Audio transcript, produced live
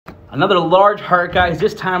Another large heart, guys.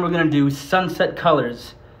 This time we're gonna do sunset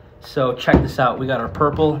colors. So check this out. We got our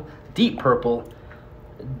purple, deep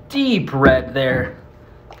red there.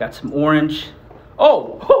 Got some orange.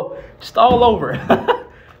 Oh, just all over.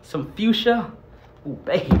 Some fuchsia. Oh,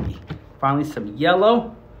 baby. Finally some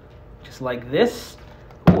yellow, just like this.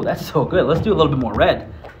 Oh, that's so good. Let's do a little bit more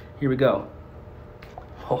red. Here we go.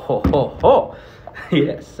 Ho, ho, ho, ho.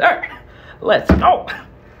 Yes, sir. Let's go.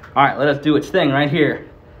 All right, let us do its thing right here.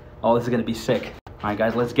 Oh, this is gonna be sick. All right,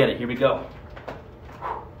 guys, let's get it. Here we go.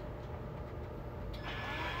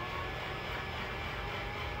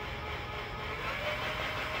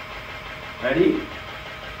 Ready?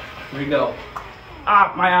 Here we go.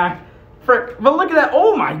 Ah, my eye. Frick. But look at that.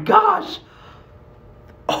 Oh my gosh.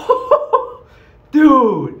 Oh,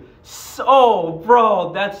 dude. So,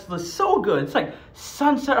 bro, that's so good. It's like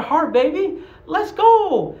sunset heart, baby. Let's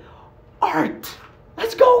go. Art.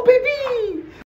 Let's go, baby.